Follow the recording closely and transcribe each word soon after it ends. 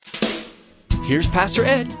here's Pastor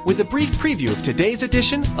Ed with a brief preview of today's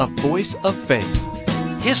edition of Voice of Faith.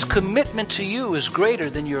 His commitment to you is greater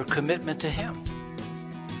than your commitment to Him.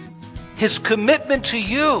 His commitment to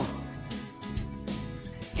you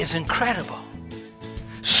is incredible.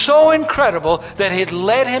 So incredible that it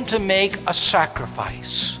led Him to make a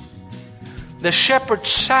sacrifice. The shepherd's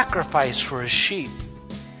sacrifice for his sheep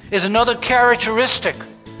is another characteristic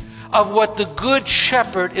of what the good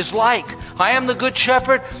shepherd is like. I am the good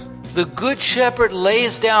shepherd. The good shepherd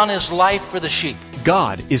lays down his life for the sheep.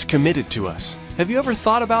 God is committed to us. Have you ever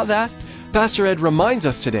thought about that? Pastor Ed reminds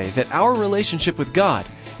us today that our relationship with God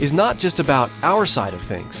is not just about our side of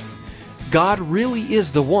things. God really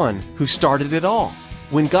is the one who started it all.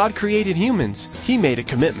 When God created humans, He made a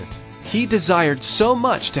commitment. He desired so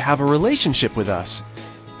much to have a relationship with us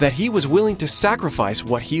that He was willing to sacrifice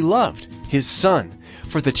what He loved, His Son,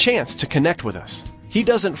 for the chance to connect with us. He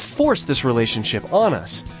doesn't force this relationship on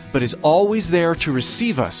us, but is always there to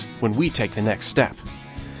receive us when we take the next step.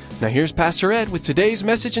 Now here's Pastor Ed with today's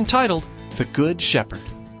message entitled, The Good Shepherd.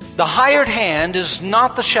 The hired hand is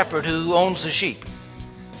not the shepherd who owns the sheep.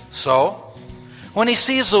 So, when he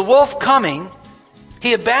sees the wolf coming,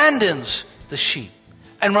 he abandons the sheep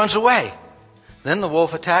and runs away. Then the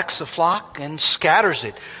wolf attacks the flock and scatters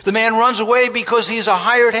it. The man runs away because he's a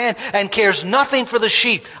hired hand and cares nothing for the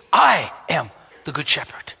sheep. I am the good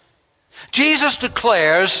shepherd. Jesus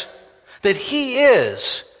declares that He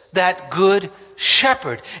is that good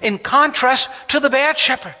shepherd, in contrast to the bad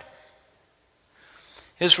shepherd.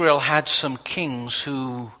 Israel had some kings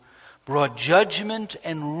who brought judgment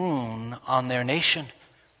and ruin on their nation.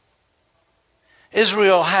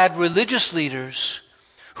 Israel had religious leaders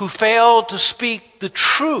who failed to speak the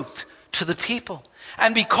truth to the people.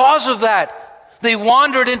 And because of that, they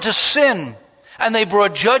wandered into sin and they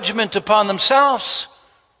brought judgment upon themselves.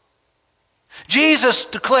 Jesus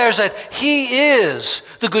declares that He is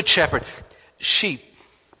the good shepherd. Sheep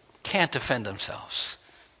can't defend themselves.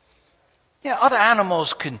 Yeah, other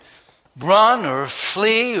animals can run or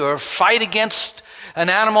flee or fight against an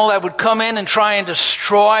animal that would come in and try and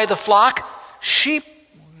destroy the flock. Sheep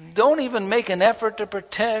don't even make an effort to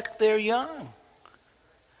protect their young.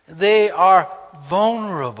 They are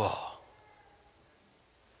vulnerable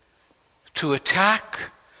to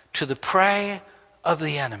attack, to the prey of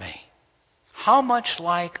the enemy. How much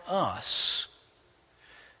like us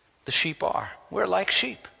the sheep are. We're like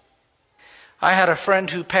sheep. I had a friend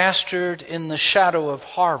who pastored in the shadow of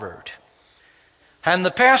Harvard. And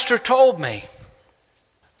the pastor told me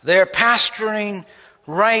they're pastoring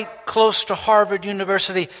right close to Harvard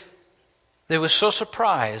University. They were so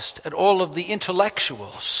surprised at all of the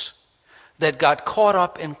intellectuals that got caught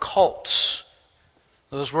up in cults.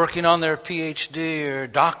 Those working on their PhD or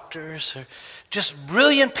doctors, or just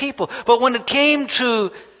brilliant people. But when it came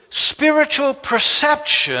to spiritual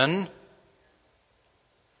perception,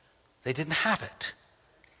 they didn't have it.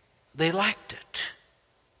 They lacked it.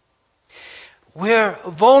 We're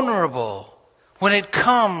vulnerable when it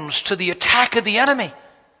comes to the attack of the enemy.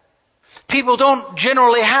 People don't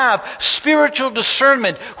generally have spiritual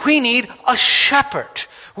discernment. We need a shepherd.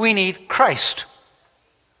 We need Christ.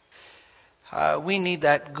 We need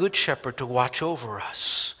that good shepherd to watch over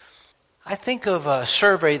us. I think of a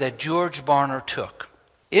survey that George Barna took.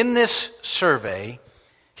 In this survey,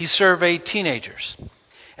 he surveyed teenagers.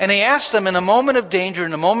 And he asked them in a moment of danger,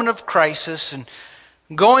 in a moment of crisis, and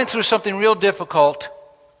going through something real difficult,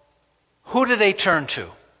 who do they turn to?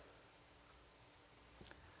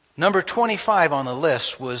 Number 25 on the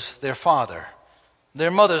list was their father.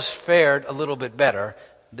 Their mothers fared a little bit better.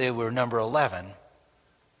 They were number 11.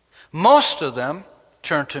 Most of them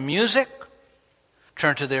turned to music,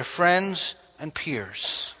 turned to their friends and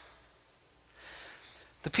peers.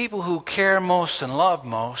 The people who care most and love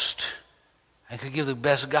most and could give the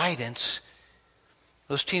best guidance,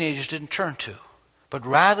 those teenagers didn't turn to. But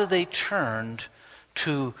rather they turned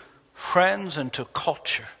to friends and to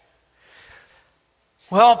culture.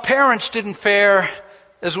 Well, parents didn't fare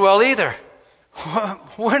as well either.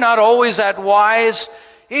 We're not always that wise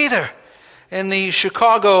either. In the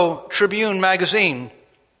Chicago Tribune magazine,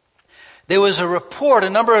 there was a report a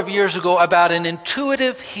number of years ago about an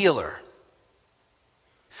intuitive healer.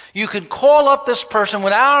 You could call up this person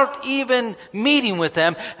without even meeting with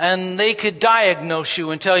them, and they could diagnose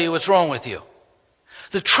you and tell you what's wrong with you.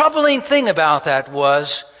 The troubling thing about that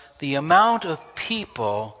was the amount of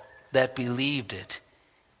people that believed it,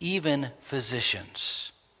 even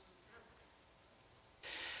physicians.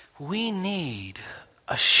 We need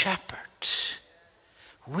a shepherd.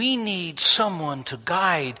 We need someone to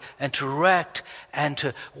guide and to direct and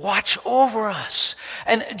to watch over us.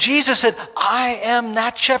 And Jesus said, I am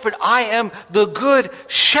that shepherd. I am the good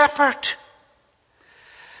shepherd.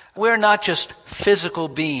 We're not just physical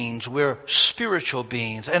beings, we're spiritual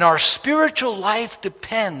beings. And our spiritual life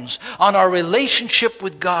depends on our relationship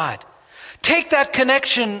with God. Take that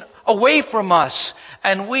connection away from us,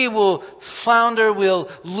 and we will flounder, we'll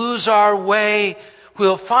lose our way,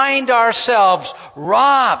 we'll find ourselves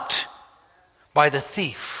robbed by the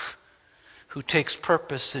thief who takes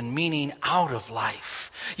purpose and meaning out of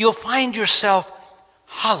life. You'll find yourself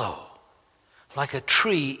hollow, like a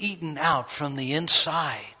tree eaten out from the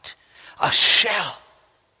inside, a shell.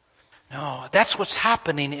 No, that's what's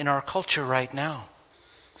happening in our culture right now.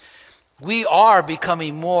 We are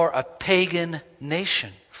becoming more a pagan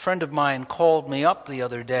nation. A friend of mine called me up the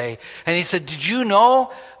other day, and he said, did you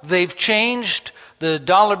know they've changed the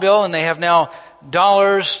dollar bill and they have now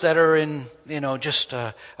dollars that are in, just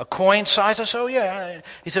a coin size? I said, oh yeah.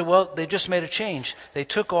 He said, well, they just made a change. They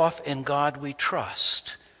took off "In God We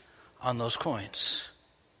Trust" on those coins.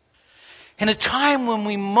 In a time when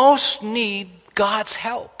we most need God's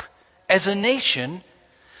help as a nation,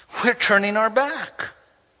 we're turning our back.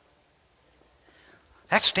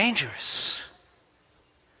 That's dangerous.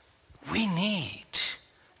 We need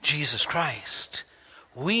Jesus Christ.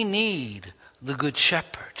 We need the Good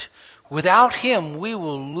Shepherd. Without him, we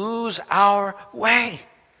will lose our way.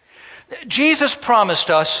 Jesus promised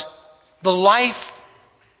us the life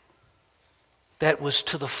that was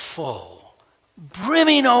to the full,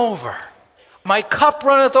 brimming over. My cup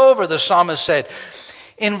runneth over, the psalmist said.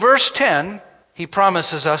 In verse 10, he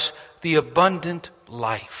promises us the abundant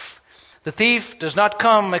life. The thief does not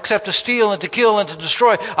come except to steal and to kill and to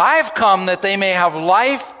destroy. I've come that they may have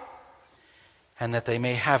life and that they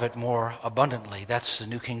may have it more abundantly. That's the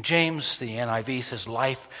New King James. The NIV says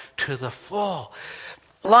life to the full.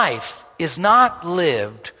 Life is not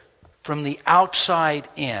lived from the outside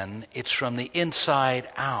in. It's from the inside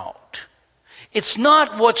out. It's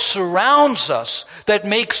not what surrounds us that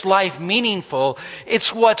makes life meaningful.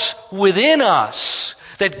 It's what's within us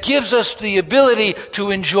that gives us the ability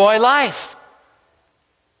to enjoy life.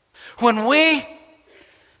 When we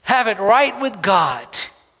have it right with God,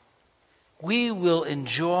 we will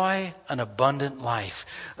enjoy an abundant life.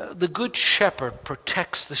 The Good Shepherd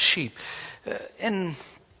protects the sheep. In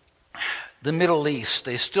the Middle East,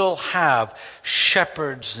 they still have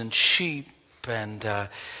shepherds and sheep, and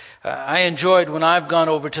I enjoyed when I've gone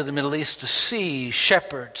over to the Middle East to see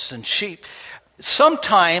shepherds and sheep.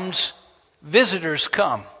 Sometimes visitors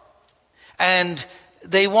come and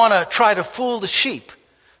they want to try to fool the sheep.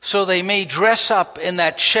 So they may dress up in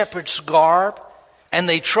that shepherd's garb and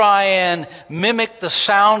they try and mimic the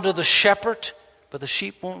sound of the shepherd, but the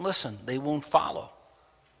sheep won't listen. They won't follow.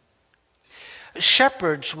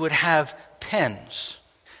 Shepherds would have pens.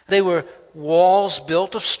 They were walls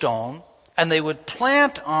built of stone, and they would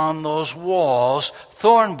plant on those walls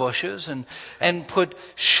thorn bushes and put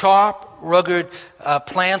sharp, rugged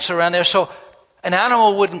plants around there so an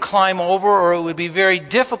animal wouldn't climb over, or it would be very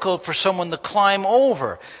difficult for someone to climb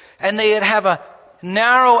over. And they'd have a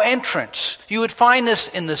narrow entrance. You would find this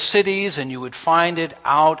in the cities, and you would find it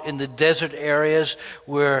out in the desert areas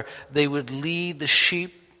where they would lead the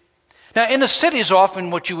sheep. Now, in the cities, often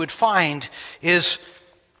what you would find is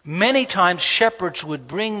many times shepherds would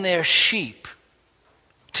bring their sheep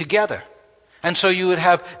together. And so you would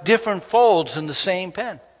have different folds in the same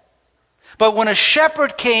pen. But when a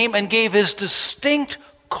shepherd came and gave his distinct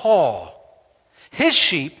call, his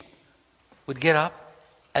sheep would get up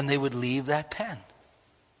and they would leave that pen.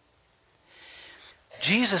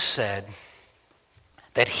 Jesus said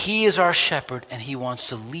that he is our shepherd and he wants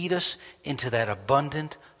to lead us into that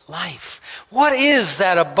abundant life. What is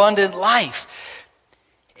that abundant life?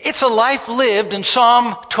 It's a life lived in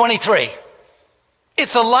Psalm 23.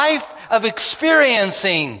 It's a life of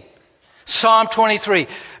experiencing Psalm 23,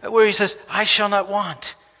 where he says, I shall not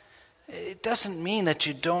want. It doesn't mean that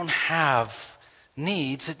you don't have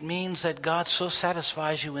needs. It means that God so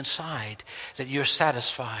satisfies you inside that you're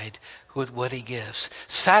satisfied with what he gives.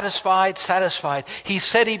 Satisfied, satisfied. He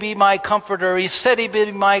said he'd be my comforter. He said he'd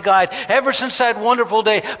be my guide. Ever since that wonderful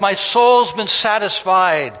day, my soul's been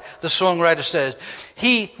satisfied, the songwriter says.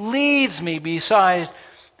 He leads me beside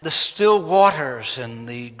the still waters and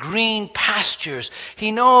the green pastures.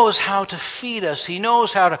 He knows how to feed us. He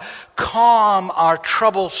knows how to calm our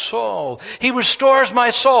troubled soul. He restores my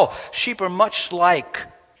soul. Sheep are much like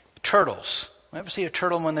turtles. You ever see a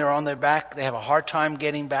turtle when they're on their back? They have a hard time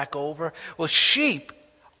getting back over. Well, sheep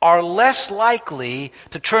are less likely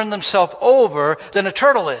to turn themselves over than a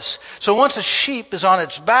turtle is. So once a sheep is on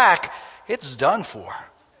its back, it's done for.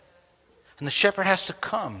 And the shepherd has to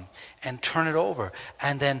come and turn it over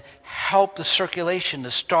and then help the circulation to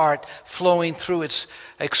start flowing through its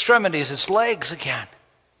extremities, its legs again.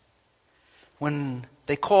 When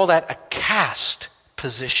they call that a cast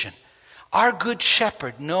position. Our good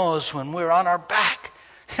shepherd knows when we're on our back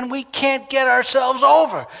and we can't get ourselves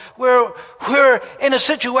over. We're in a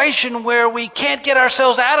situation where we can't get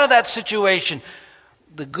ourselves out of that situation.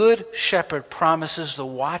 The good shepherd promises to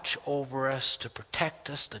watch over us, to protect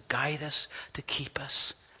us, to guide us, to keep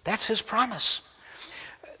us. That's his promise.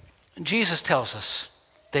 Jesus tells us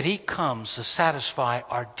that he comes to satisfy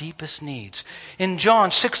our deepest needs. In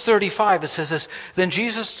John 6:35 it says this, "Then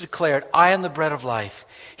Jesus declared, I am the bread of life.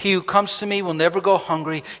 He who comes to me will never go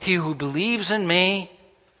hungry. He who believes in me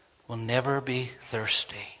will never be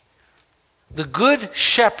thirsty." The good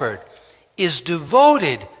shepherd is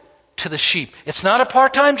devoted to the sheep. It's not a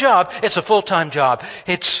part-time job, it's a full-time job.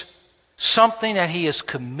 It's something that he has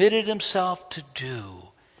committed himself to do.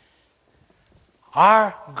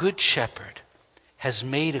 Our good shepherd has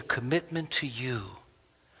made a commitment to you.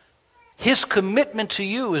 His commitment to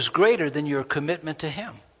you is greater than your commitment to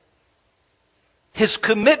him. His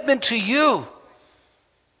commitment to you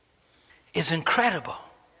is incredible.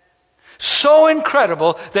 So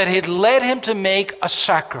incredible that it led him to make a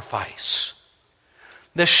sacrifice.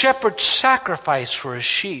 The shepherd's sacrifice for his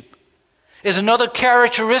sheep is another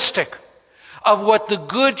characteristic of what the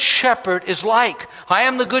good shepherd is like. I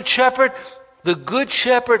am the good shepherd. The good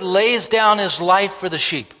shepherd lays down his life for the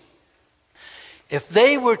sheep. If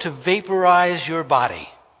they were to vaporize your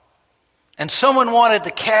body and someone wanted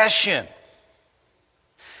to cash in,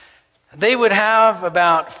 they would have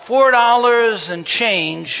about $4 and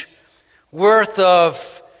change worth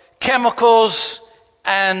of chemicals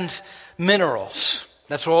and minerals.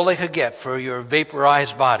 That's all they could get for your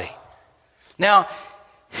vaporized body. Now,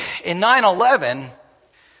 in 9/11,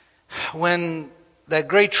 when that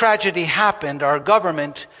great tragedy happened, our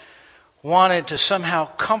government wanted to somehow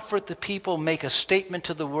comfort the people, make a statement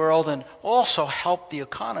to the world, and also help the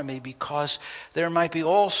economy because there might be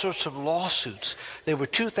all sorts of lawsuits. There were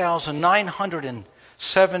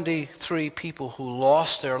 2,973 people who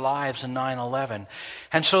lost their lives in 9/11.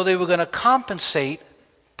 And so they were going to compensate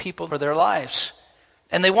people for their lives.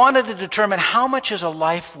 And they wanted to determine how much is a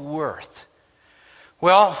life worth.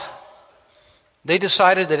 Well, they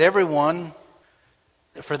decided that everyone,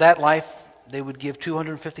 for that life, they would give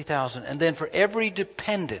 $250,000. And then for every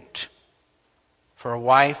dependent, for a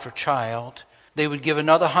wife or child, they would give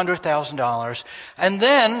another $100,000. And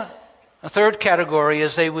then a third category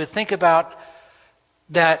is they would think about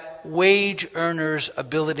that wage earner's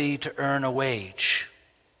ability to earn a wage.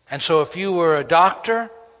 And so if you were a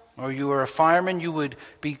doctor or you were a fireman, you would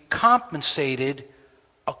be compensated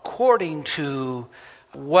according to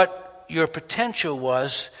what your potential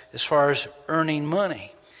was as far as earning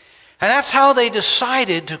money. And that's how they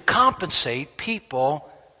decided to compensate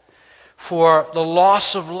people for the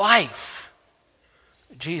loss of life.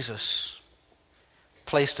 Jesus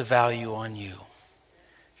placed a value on you.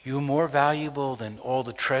 You're more valuable than all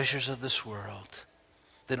the treasures of this world,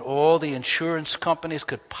 than all the insurance companies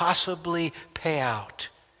could possibly pay out.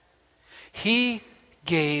 He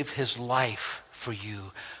gave his life for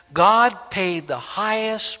you. God paid the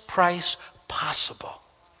highest price possible.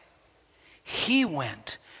 He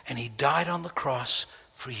went and he died on the cross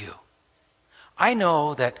for you. I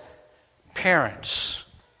know that parents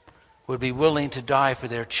would be willing to die for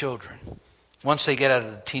their children once they get out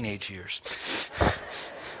of the teenage years.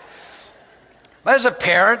 But as a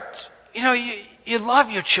parent, you love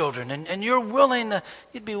your children and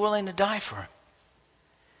you'd be willing to die for them.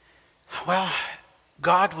 Well,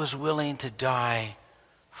 God was willing to die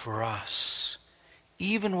for us,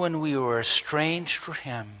 even when we were estranged from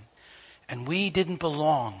him and we didn't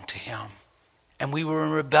belong to him and we were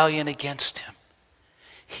in rebellion against him.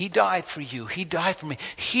 He died for you. He died for me.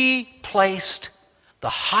 He placed the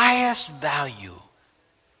highest value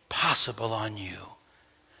possible on you,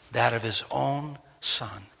 that of his own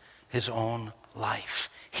son, his own life.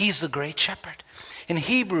 He's the great shepherd. In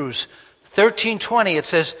Hebrews 13:20 it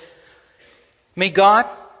says, "May God,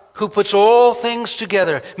 who puts all things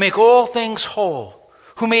together, make all things whole,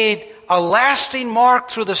 who made a lasting mark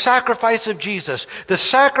through the sacrifice of Jesus, the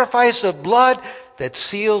sacrifice of blood that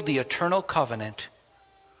sealed the eternal covenant,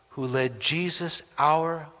 who led Jesus,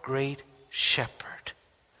 our great shepherd,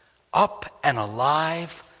 up and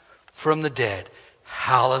alive from the dead."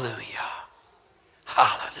 Hallelujah.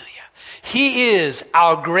 Hallelujah. He is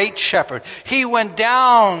our great shepherd. He went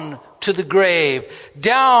down to the grave,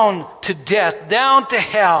 down to death, down to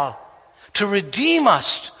hell, to redeem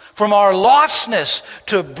us from our lostness,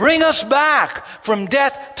 to bring us back from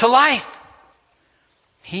death to life.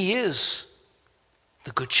 He is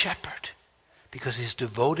the Good Shepherd because he's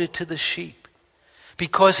devoted to the sheep,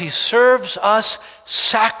 because he serves us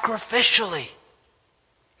sacrificially.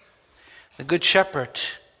 The Good Shepherd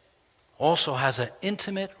also has an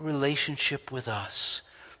intimate relationship with us.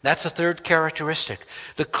 That's the third characteristic,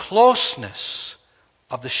 the closeness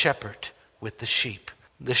of the shepherd with the sheep.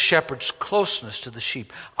 The shepherd's closeness to the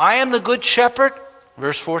sheep. I am the good shepherd,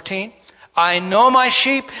 verse 14. I know my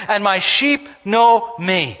sheep, and my sheep know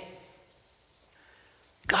me.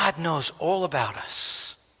 God knows all about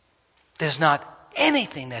us. There's not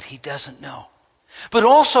anything that he doesn't know. But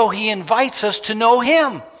also he invites us to know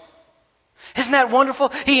him. Isn't that wonderful?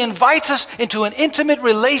 He invites us into an intimate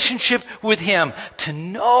relationship with him. To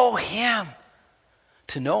know him.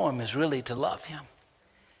 To know him is really to love him.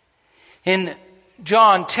 In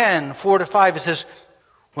John 10, 4-5, it says,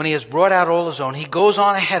 when he has brought out all his own, he goes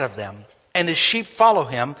on ahead of them, and his sheep follow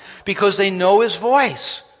him because they know his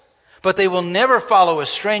voice. But they will never follow a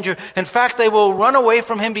stranger. In fact, they will run away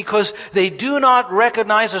from him because they do not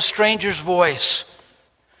recognize a stranger's voice.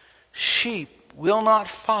 Sheep will not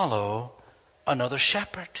follow another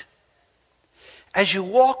shepherd. As you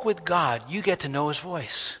walk with God, you get to know his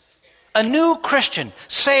voice. A new Christian,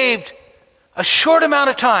 saved a short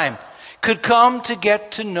amount of time, could come to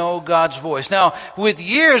get to know God's voice. Now, with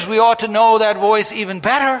years, we ought to know that voice even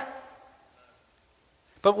better.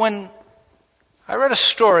 But when I read a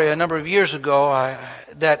story a number of years ago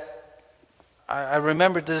that I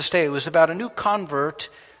remember to this day, it was about a new convert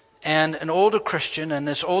and an older Christian, and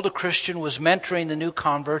this older Christian was mentoring the new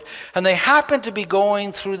convert, and they happened to be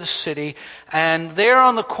going through the city, and there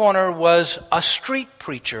on the corner was a street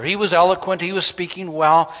preacher. He was eloquent, he was speaking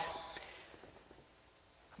well,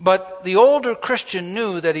 but the older Christian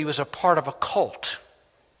knew that he was a part of a cult,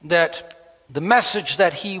 that the message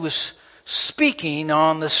that he was speaking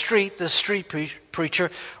on the street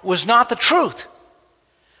preacher, was not the truth.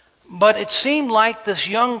 But it seemed like this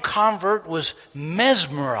young convert was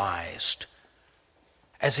mesmerized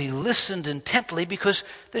as he listened intently, because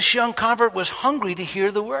this young convert was hungry to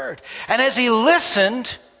hear the word. And as he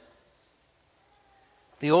listened,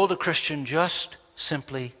 the older Christian just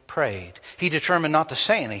simply prayed. He determined not to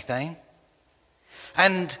say anything.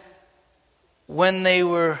 And when they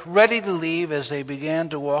were ready to leave, as they began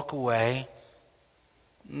to walk away,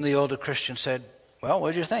 the older Christian said, "Well,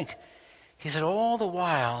 what did you think?" He said, all the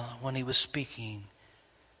while when he was speaking,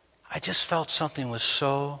 I just felt something was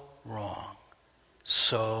so wrong.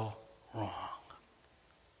 So wrong.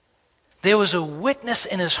 There was a witness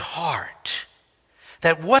in his heart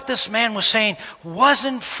that what this man was saying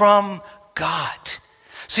wasn't from God.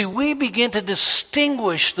 See, we begin to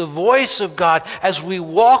distinguish the voice of God as we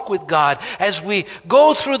walk with God, as we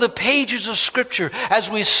go through the pages of Scripture, as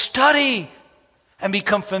we study and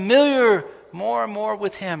become familiar more and more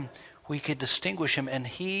with him. We could distinguish him, and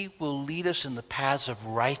he will lead us in the paths of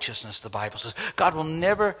righteousness, the Bible says. God will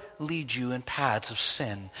never lead you in paths of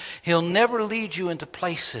sin. He'll never lead you into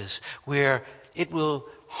places where it will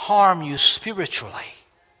harm you spiritually.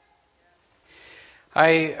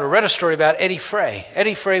 I read a story about Eddie Frey.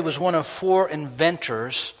 Eddie Frey was one of 4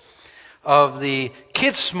 inventors of the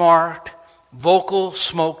KidSmart vocal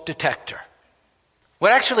smoke detector.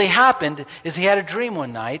 What actually happened is he had a dream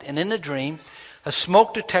one night, and in the dream, a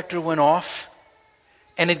smoke detector went off,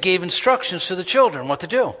 and it gave instructions to the children what to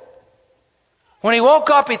do. When he woke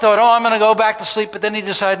up, he thought, I'm going to go back to sleep, but then he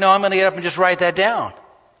decided, no, I'm going to get up and just write that down.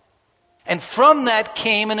 And from that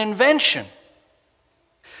came an invention,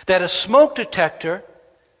 that a smoke detector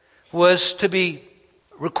was to be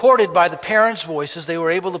recorded by the parents' voices. They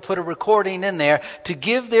were able to put a recording in there to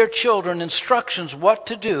give their children instructions what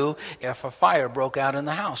to do if a fire broke out in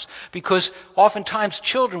the house. Because oftentimes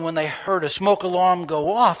children, when they heard a smoke alarm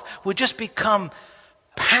go off, would just become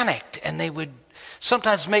panicked, and they would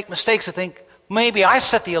sometimes make mistakes and think, maybe I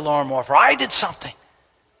set the alarm off or I did something.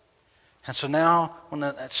 And so now when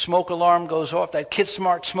that smoke alarm goes off, that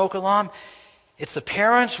KidSmart smoke alarm, it's the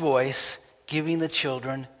parent's voice giving the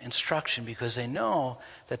children instruction, because they know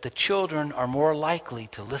that the children are more likely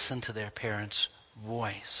to listen to their parents'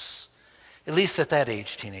 voice. At least at that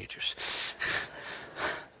age, teenagers.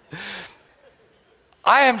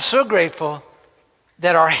 I am so grateful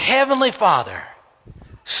that our Heavenly Father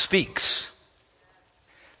speaks,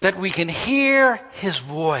 that we can hear his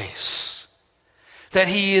voice, that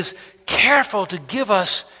he is careful to give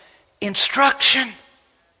us instruction.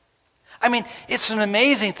 I mean, it's an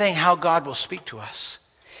amazing thing how God will speak to us.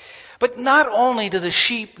 But not only do the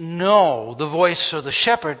sheep know the voice of the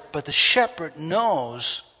shepherd, but the shepherd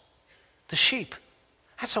knows the sheep.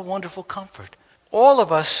 That's a wonderful comfort. All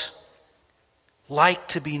of us like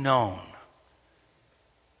to be known.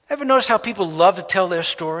 Ever notice how people love to tell their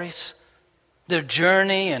stories? Their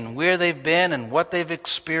journey and where they've been and what they've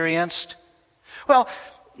experienced? Well,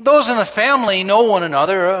 those in the family know one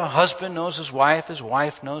another. A husband knows his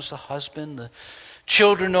wife knows the husband, the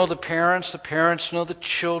children know the parents know the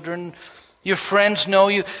children, your friends know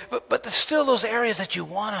you. But there's still those areas that you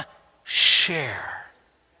want to share.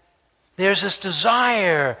 There's this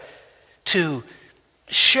desire to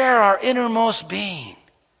share our innermost being.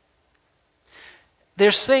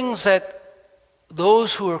 There's things that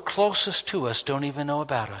those who are closest to us don't even know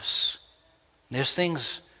about us. There's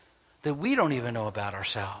things that we don't even know about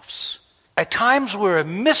ourselves. At times we're a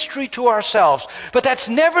mystery to ourselves, but that's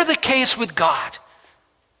never the case with God.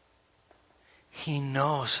 He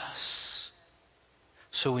knows us,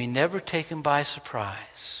 so we never take him by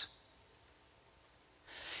surprise.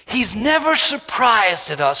 He's never surprised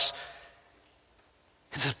at us.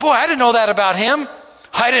 He says, boy, I didn't know that about him.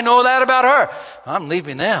 I didn't know that about her. I'm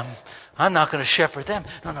leaving them. I'm not going to shepherd them.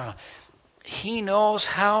 No. He knows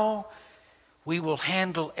how we will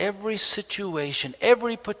handle every situation,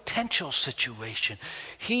 every potential situation.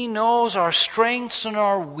 He knows our strengths and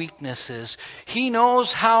our weaknesses. He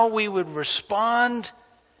knows how we would respond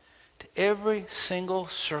to every single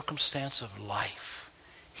circumstance of life.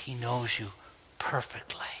 He knows you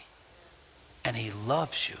perfectly, and he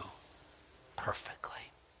loves you perfectly.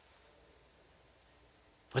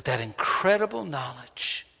 With that incredible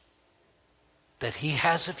knowledge that he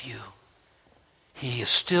has of you, he is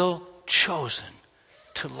still chosen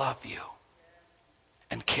to love you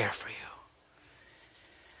and care for you.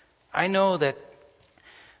 I know that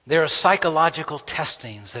there are psychological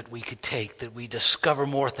testings that we could take, that we discover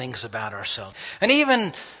more things about ourselves. And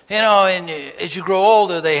even, as you grow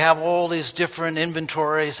older, they have all these different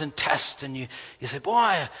inventories and tests, and you say, boy,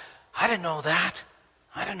 I didn't know that.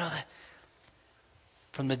 I didn't know that.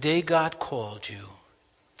 From the day God called you,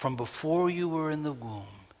 from before you were in the womb,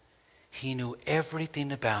 he knew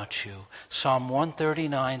everything about you. Psalm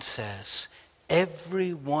 139 says,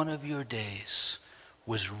 every one of your days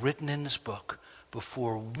was written in this book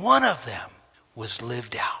before one of them was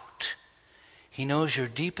lived out. He knows your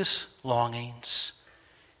deepest longings.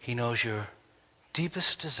 He knows your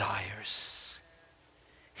deepest desires.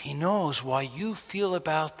 He knows why you feel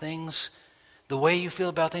about things the way you feel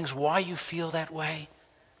about things, why you feel that way,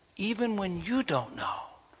 even when you don't know.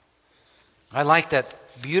 I like that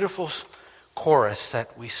beautiful chorus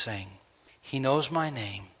that we sing. He knows my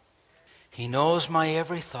name. He knows my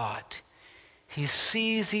every thought. He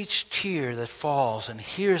sees each tear that falls and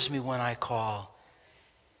hears me when I call.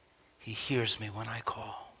 He hears me when I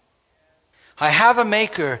call. I have a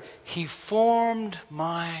maker. He formed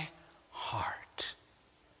my heart.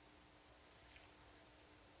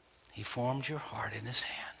 He formed your heart in his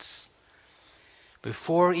hands.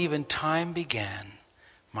 Before even time began,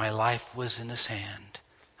 my life was in his hand.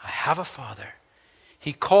 I have a Father.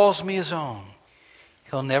 He calls me his own.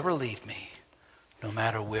 He'll never leave me, no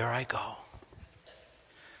matter where I go.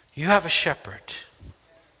 You have a shepherd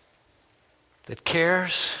that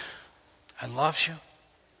cares and loves you,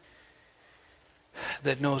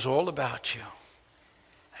 that knows all about you.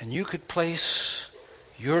 And you could place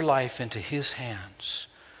your life into his hands,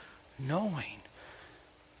 knowing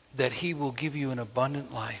that he will give you an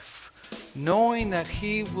abundant life, knowing that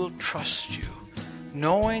he will trust you,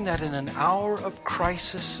 knowing that in an hour of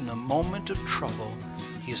crisis, in a moment of trouble,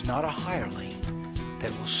 he is not a hireling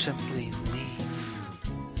that will simply leave,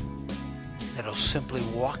 that will simply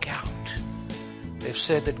walk out. They've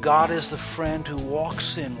said that God is the friend who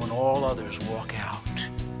walks in when all others walk out.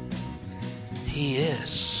 He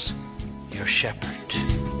is your shepherd.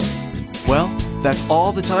 Well, that's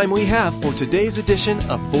all the time we have for today's edition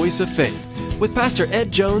of Voice of Faith with Pastor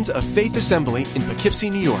Ed Jones of Faith Assembly in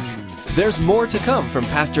Poughkeepsie, New York. There's more to come from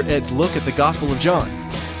Pastor Ed's look at the Gospel of John.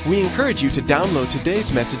 We encourage you to download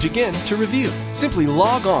today's message again to review. Simply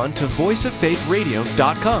log on to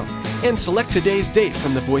voiceoffaithradio.com and select today's date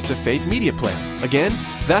from the Voice of Faith media player. Again,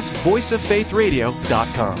 that's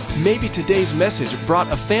voiceoffaithradio.com. Maybe today's message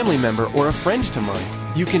brought a family member or a friend to mind.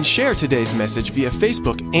 You can share today's message via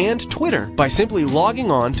Facebook and Twitter by simply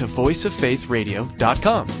logging on to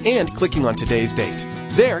voiceoffaithradio.com and clicking on today's date.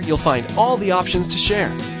 There, you'll find all the options to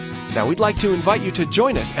share. Now, we'd like to invite you to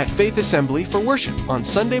join us at Faith Assembly for worship on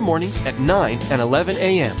Sunday mornings at 9 and 11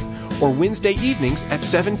 a.m. or Wednesday evenings at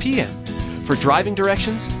 7 p.m. For driving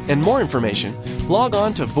directions and more information, log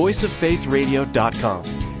on to voiceoffaithradio.com.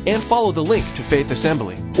 and follow the link to Faith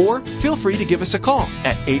Assembly. Or feel free to give us a call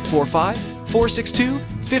at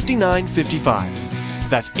 845-462-5955.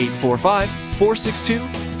 That's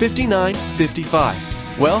 845-462-5955.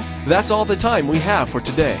 Well, that's all the time we have for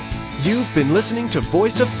today. You've been listening to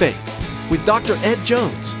Voice of Faith with Dr. Ed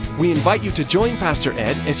Jones. We invite you to join Pastor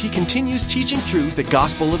Ed as he continues teaching through the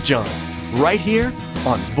Gospel of John, right here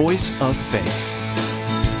on Voice of Faith.